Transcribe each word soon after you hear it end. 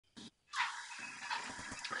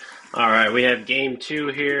All right, we have game two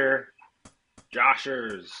here.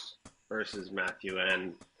 Joshers versus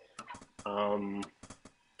MatthewN. Um,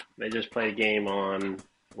 they just played a game on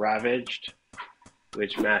Ravaged,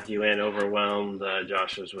 which MatthewN overwhelmed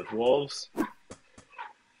Joshers with wolves.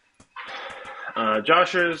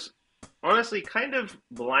 Joshers, honestly, kind of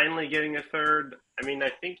blindly getting a third. I mean,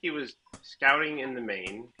 I think he was scouting in the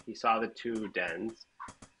main. He saw the two dens,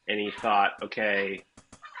 and he thought, okay,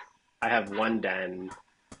 I have one den.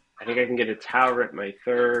 I think I can get a tower at my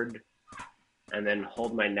third, and then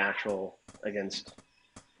hold my natural against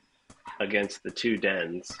the two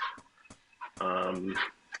dens. Um,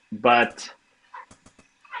 but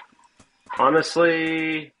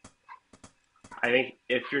honestly, I think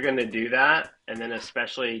if you're going to do that, and then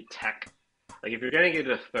especially tech, like if you're going to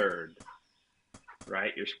get a third,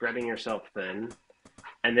 right, you're spreading yourself thin.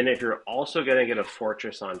 And then if you're also going to get a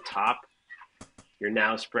fortress on top, you're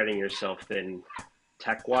now spreading yourself thin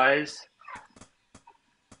tech wise.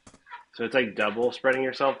 So it's like double spreading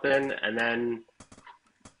yourself thin. And then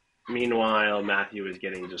meanwhile, Matthew is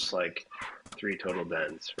getting just like three total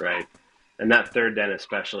dens, right? And that third den,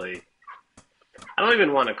 especially, I don't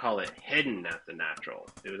even want to call it hidden at the natural.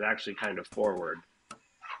 It was actually kind of forward.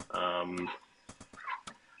 Um,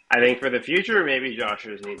 I think for the future, maybe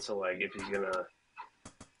Joshers needs to, like, if he's going to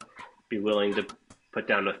be willing to put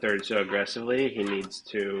down a third so aggressively, he needs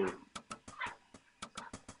to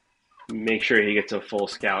make sure he gets a full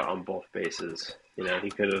scout on both bases. You know, I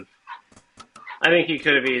think he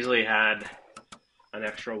could have easily had an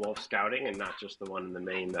extra wolf scouting and not just the one in the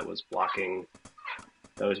main that was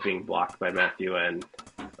being blocked by MatthewN.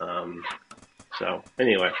 So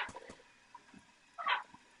anyway,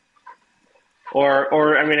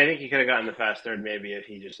 or I mean, I think he could have gotten the fast third maybe if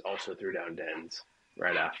he just also threw down dens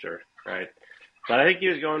right after, right? But I think he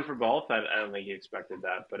was going for both. I don't think he expected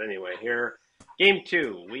that. But anyway, here, game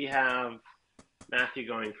two, we have Matthew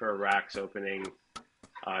going for a Rax opening.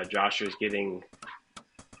 Joshua's getting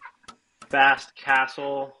fast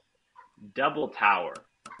castle, double tower.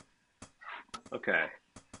 Okay.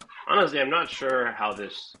 Honestly, I'm not sure how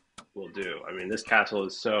this will do. I mean, this castle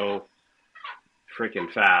is so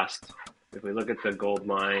freaking fast. If we look at the gold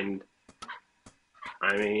mine,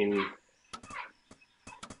 I mean,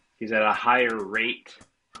 he's at a higher rate.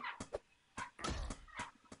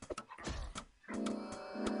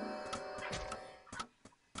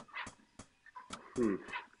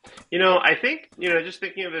 You know, I think, just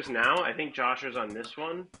thinking of this now, I think Joshers on this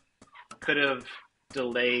one could have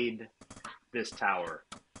delayed this tower.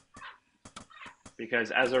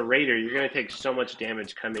 Because as a raider, you're going to take so much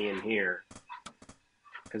damage coming in here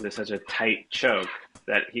because it's such a tight choke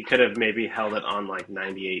that he could have maybe held it on like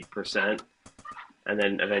 98% and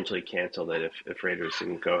then eventually canceled it if raiders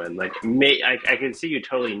didn't go in. Like, I can see you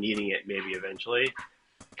totally needing it maybe eventually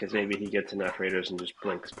because maybe he gets enough raiders and just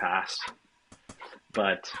blinks past.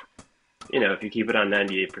 But, if you keep it on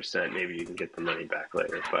 98%, maybe you can get the money back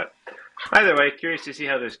later. But either way, curious to see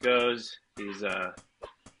how this goes. He's, oh,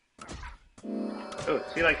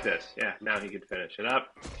 see, like this. Yeah, now he could finish it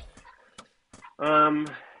up.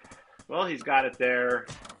 Well, he's got it there.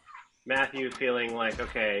 Matthew feeling like,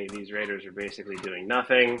 okay, these raiders are basically doing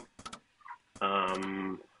nothing.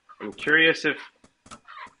 I'm curious if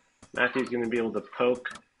Matthew's going to be able to poke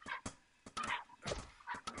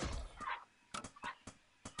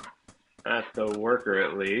at the worker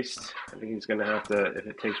at least. I think he's going to have to, if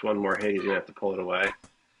it takes one more hit, he's going to have to pull it away.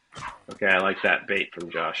 Okay, I like that bait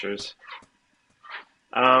from Joshers.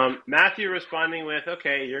 Matthew responding with,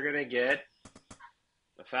 okay, you're going to get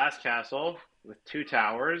a fast castle with two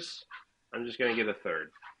towers. I'm just going to get a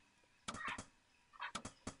third.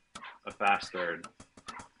 A fast third.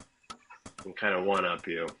 And kind of one-up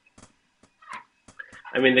you.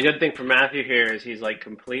 I mean, the good thing for Matthew here is he's like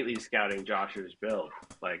completely scouting Joshua's build,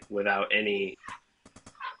 like without any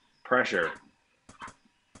pressure.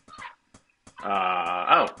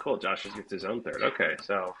 Oh, cool. Joshua gets his own third. Okay,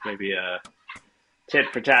 so maybe a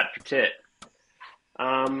tit for tat for tit.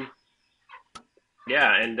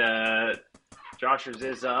 Yeah, and Joshua's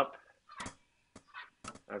is up.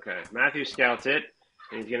 Okay, Matthew scouts it,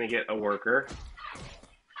 and he's going to get a worker.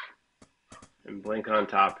 And blink on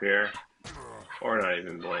top here. Or not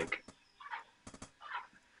even blink.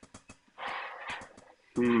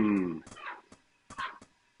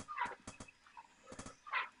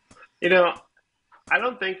 I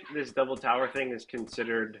don't think this double tower thing is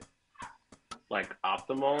considered like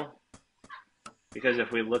optimal because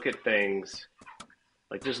if we look at things,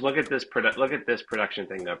 like just look at this production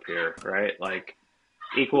thing up here, right? Like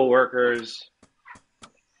equal workers.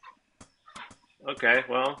 Okay,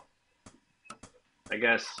 well, I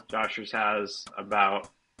guess Joshers has about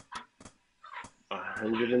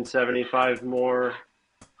 175 more.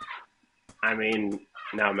 I mean,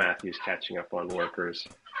 now Matthew's catching up on workers,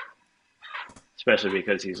 especially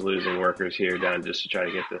because he's losing workers here down just to try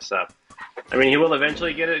to get this up. I mean, he will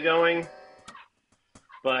eventually get it going,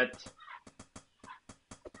 but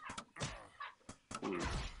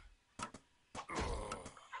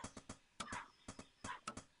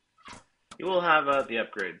he will have the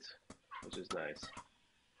upgrades, which is nice.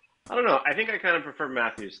 I don't know. I think I kind of prefer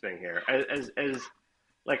Matthew's thing here. As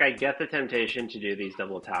like, I get the temptation to do these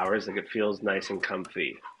double towers. Like, it feels nice and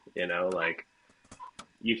comfy, you know? Like,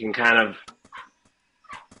 you can kind of,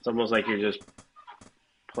 it's almost like you're just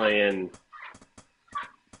playing,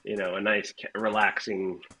 you know, a nice,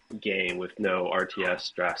 relaxing game with no RTS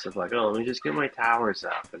stress of like, oh, let me just get my towers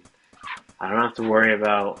up. And I don't have to worry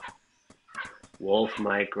about Wolf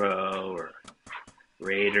Micro or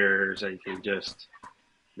Raiders. I can just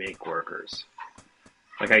make workers.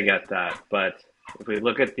 Like, I get that. But if we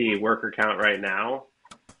look at the worker count right now,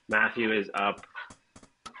 Matthew is up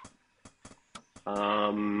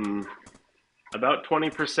about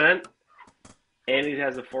 20%, and he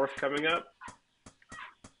has a fourth coming up.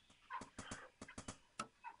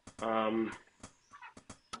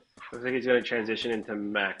 Looks like he's going to transition into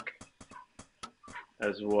mech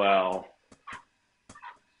as well.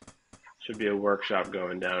 Should be a workshop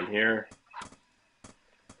going down here.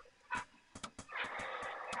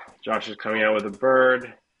 Josh is coming out with a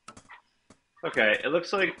bird. Okay, it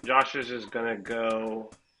looks like Josh is just going to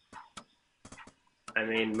go, I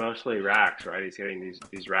mean, mostly racks, right? He's getting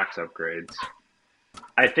these racks upgrades.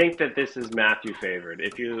 I think that this is Matthew favored.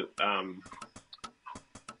 If you,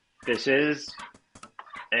 this is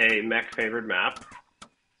a mech favored map,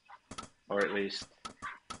 or at least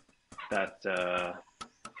that's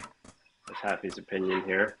Happy's opinion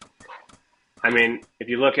here. I mean, if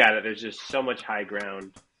you look at it, there's just so much high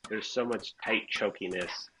ground. There's so much tight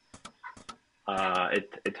chokiness.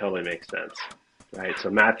 It totally makes sense, right? So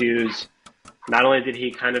Matthews, not only did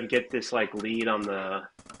he kind of get this like lead on the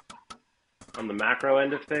macro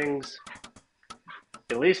end of things,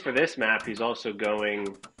 at least for this map, he's also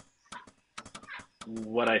going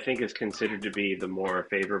what I think is considered to be the more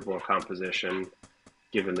favorable composition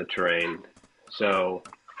given the terrain. So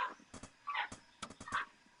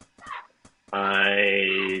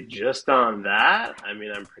just on that, I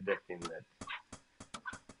mean, I'm predicting that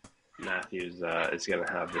Matthews is going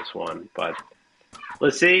to have this one, but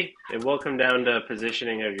let's see. It will come down to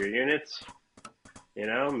positioning of your units. You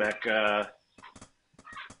know, mech,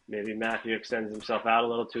 maybe Matthew extends himself out a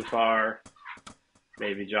little too far.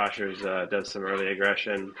 Maybe Joshers does some early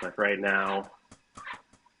aggression. Like right now,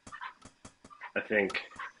 I think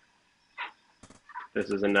this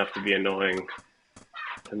is enough to be annoying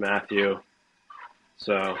to Matthew.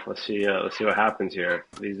 So let's see what happens here.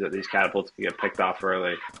 These catapults can get picked off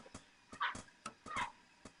early.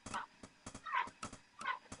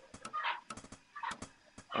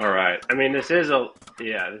 All right. I mean, this is going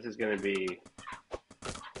to be.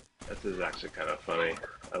 This is actually kind of funny.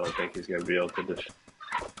 I don't think he's going to be able to just.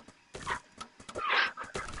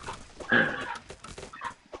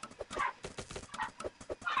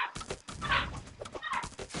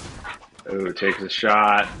 Ooh, takes a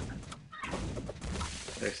shot.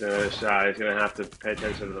 Takes another shot. He's going to have to pay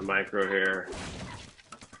attention to the micro here.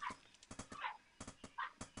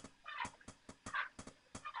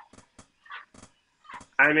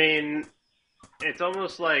 I mean, it's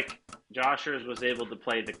almost like Joshers was able to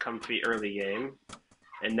play the comfy early game,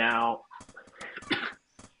 and now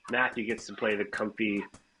Matthew gets to play the comfy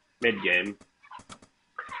mid game.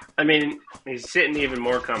 I mean, he's sitting even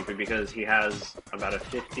more comfy because he has about a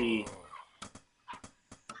 50...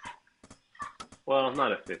 Well,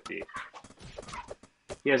 not a 50.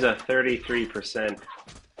 He has a 33%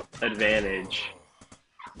 advantage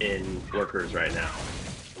in workers right now.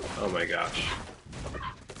 Oh my gosh.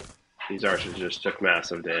 These archers just took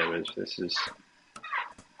massive damage. This is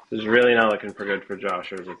really not looking for good for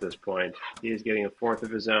Joshers at this point. He is getting a fourth of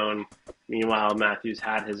his own. Meanwhile, Matthews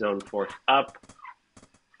had his own fourth up.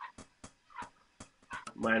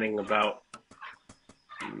 Mining about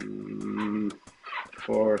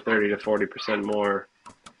 30 to 40% more.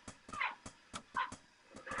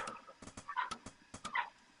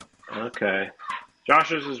 Okay.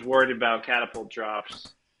 Joshers is worried about catapult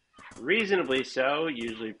drops. Reasonably so.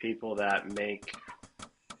 Usually people that make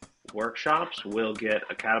workshops will get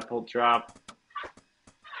a catapult drop.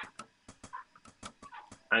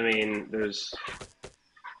 I mean, is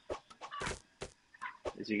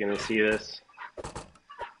he going to see this?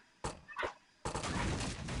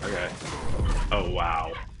 Okay. Oh,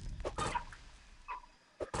 wow.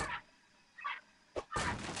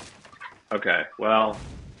 Okay, well,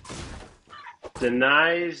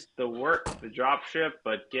 denies the dropship,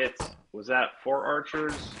 but gets, was that 4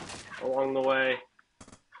 archers along the way?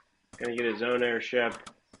 Gonna get his own airship.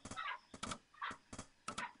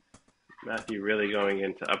 Matthew really going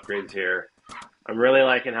into upgrades here. I'm really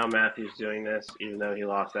liking how Matthew's doing this, even though he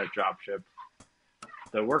lost that dropship.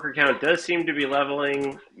 The worker count does seem to be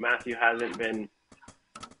leveling. Matthew hasn't been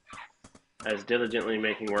as diligently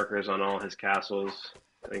making workers on all his castles.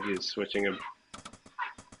 I think he's switching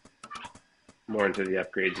more into the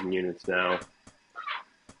upgrades and units now.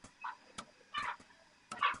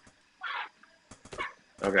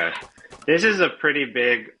 Okay. This is a pretty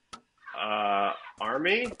big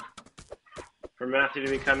army for Matthew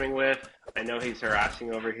to be coming with. I know he's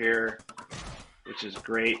harassing over here, which is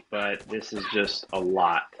great, but this is just a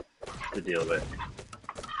lot to deal with.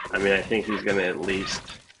 I mean, I think he's going to at least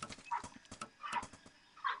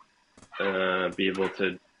be able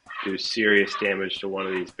to do serious damage to one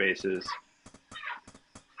of these bases.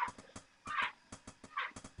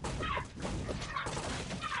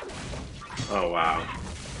 Oh, wow.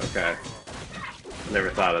 Okay.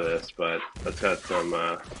 Never thought of this, but that's got some,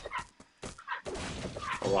 a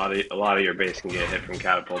lot of your base can get hit from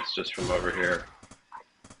catapults just from over here.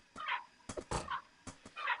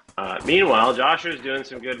 Meanwhile, Joshua's doing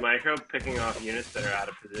some good micro, picking off units that are out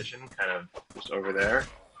of position, kind of just over there,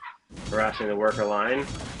 harassing the worker line.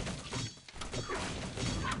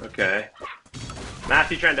 Okay.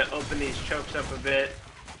 Matthew trying to open these chokes up a bit.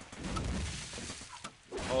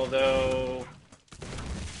 Although,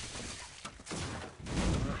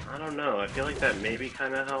 I don't know. I feel like that maybe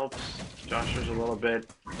kind of helps Joshers a little bit.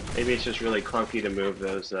 Maybe it's just really clunky to move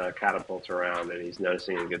those catapults around, and he's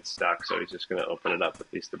noticing he gets stuck, so he's just going to open it up at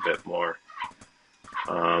least a bit more.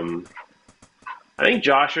 I think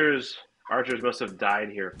Joshers' archers must have died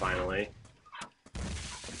here finally.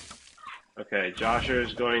 Okay,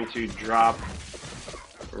 Joshers going to drop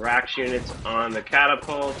Rax units on the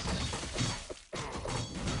catapults.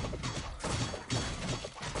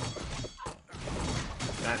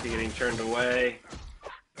 Matthew getting turned away.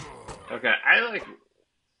 Okay, I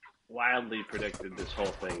wildly predicted this whole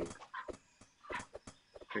thing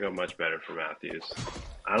to go much better for Matthews.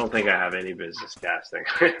 I don't think I have any business casting.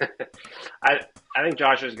 I think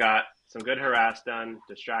Josh's got some good harass done,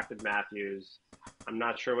 distracted Matthews. I'm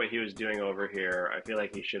not sure what he was doing over here. I feel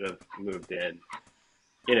like he should have moved in.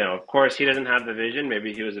 You know, of course, he doesn't have the vision.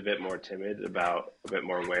 Maybe he was a bit more timid a bit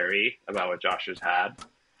more wary about what Josh's had.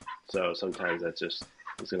 So sometimes that's just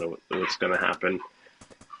what's gonna happen.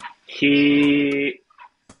 He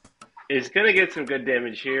is gonna get some good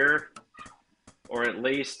damage here, or at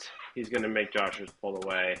least he's gonna make Joshers pull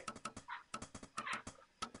away.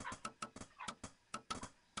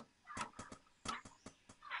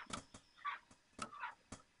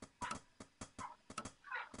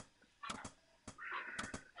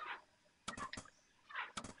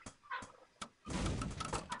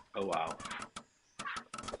 Oh wow.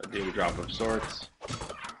 A doom drop of sorts.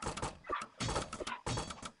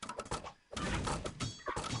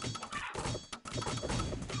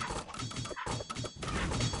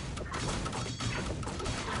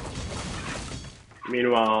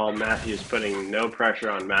 Meanwhile, Matthew's putting no pressure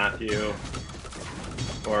on Matthew.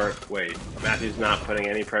 Or, wait, Matthew's not putting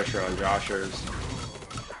any pressure on Joshers.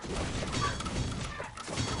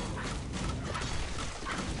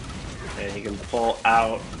 And he can pull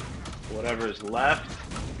out whatever's left.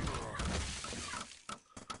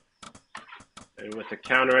 And with the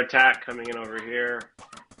counterattack coming in over here,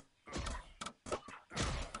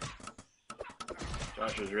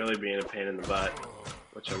 Joshua's really being a pain in the butt,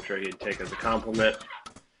 which I'm sure he'd take as a compliment.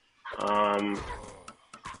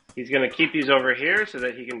 He's going to keep these over here so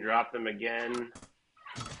that he can drop them again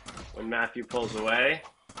when Matthew pulls away.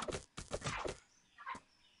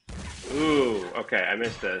 Ooh, okay, I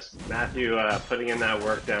missed this. Matthew putting in that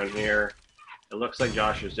work down here. It looks like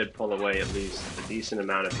Joshua did pull away at least a decent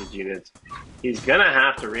amount of his units. He's going to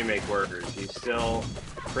have to remake workers. He's still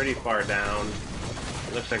pretty far down.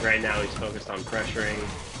 It looks like right now he's focused on pressuring.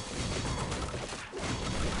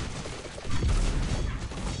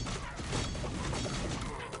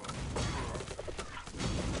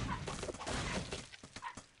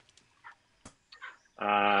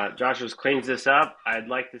 Joshua cleans this up. I'd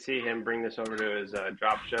like to see him bring this over to his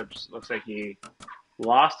dropships. Looks like he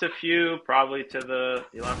lost a few,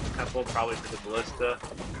 he lost a couple, probably to the ballista.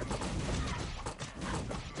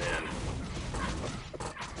 Man.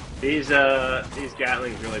 These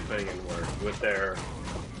Gatlings really putting in work with their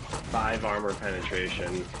 5 armor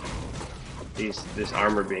penetration. This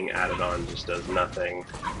armor being added on just does nothing.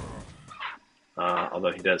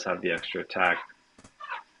 Although he does have the extra attack.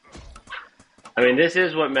 I mean, this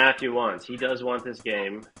is what Matthew wants. He does want this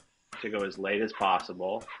game to go as late as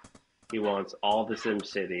possible. He wants all the Sim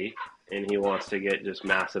City, and he wants to get just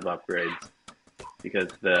massive upgrades because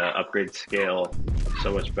the upgrades scale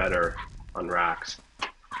so much better on racks.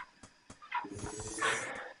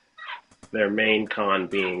 Their main con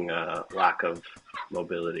being lack of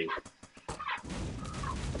mobility.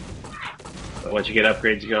 But once you get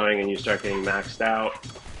upgrades going and you start getting maxed out,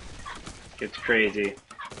 it gets crazy.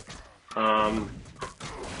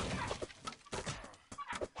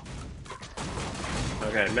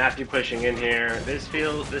 Okay, Matthew pushing in here. This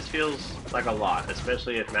feels like a lot,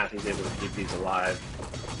 especially if Matthew's able to keep these alive.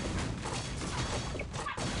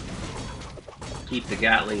 Keep the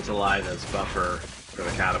Gatlings alive as buffer for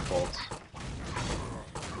the catapults.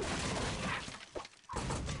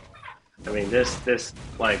 I mean, this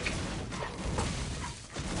like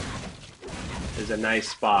is a nice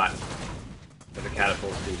spot that the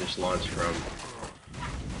catapults can just launch from.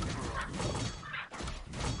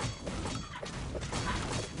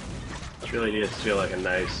 It really does feel like a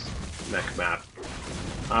nice mech map.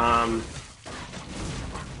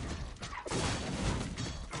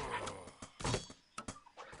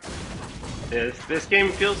 This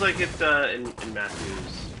game feels like it's in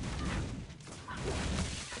Matthew's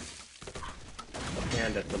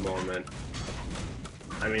hand at the moment.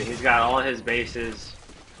 I mean, he's got all his bases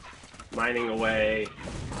mining away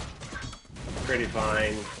pretty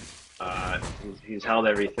fine. He's held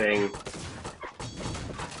everything,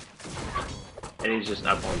 and he's just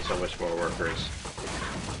up on so much more workers.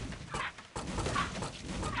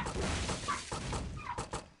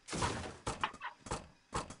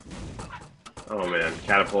 Oh man,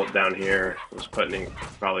 catapult down here was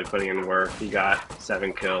probably putting in work. He got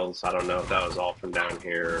 7 kills. I don't know if that was all from down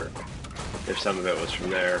here, or if some of it was from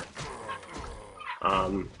there.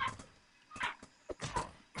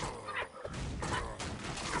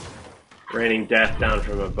 Raining death down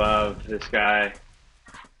from above. This guy,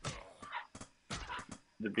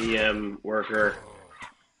 the BM worker.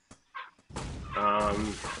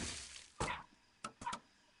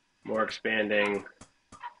 More expanding.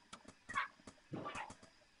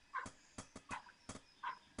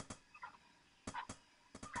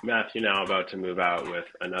 Matthew now about to move out with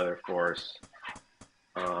another force.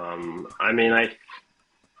 I mean, I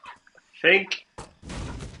think.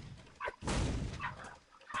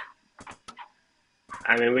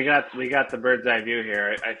 I mean, we got the bird's eye view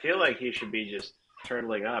here. I feel like he should be just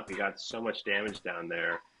turtling up. He got so much damage down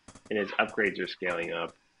there, and his upgrades are scaling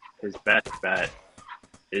up. His best bet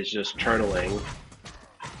is just turtling,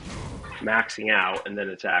 maxing out, and then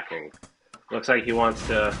attacking. Looks like he wants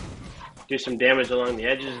to do some damage along the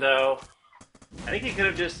edges, though. I think he could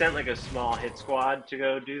have just sent like a small hit squad to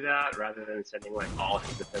go do that, rather than sending like all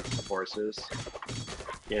his defensive forces.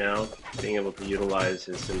 You know, being able to utilize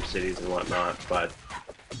his Sim Cities and whatnot. But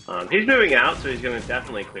he's moving out, so he's going to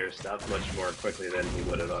definitely clear stuff much more quickly than he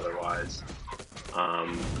would have otherwise.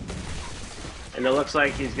 And it looks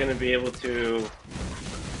like he's going to be able to,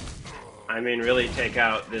 I mean, really take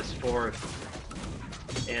out this 4th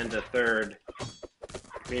and the 3rd.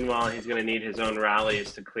 Meanwhile, he's going to need his own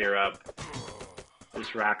rallies to clear up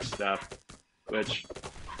this rack stuff, which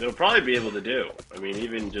he'll probably be able to do. I mean,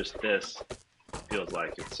 even just this feels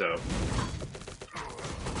like it. So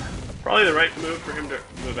probably the right move for him to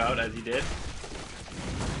move out as he did.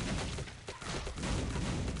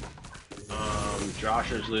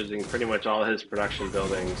 Joshers losing pretty much all his production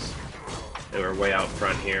buildings. They were way out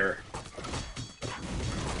front here.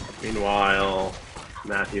 Meanwhile,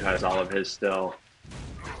 Matthew has all of his still.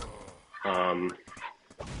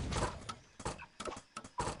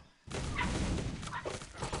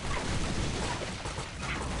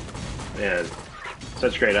 Man,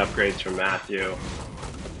 such great upgrades from Matthew.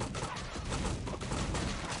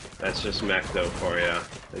 That's just mech though for you.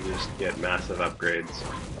 They just get massive upgrades.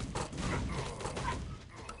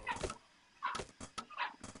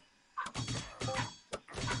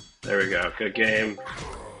 There we go. Good game.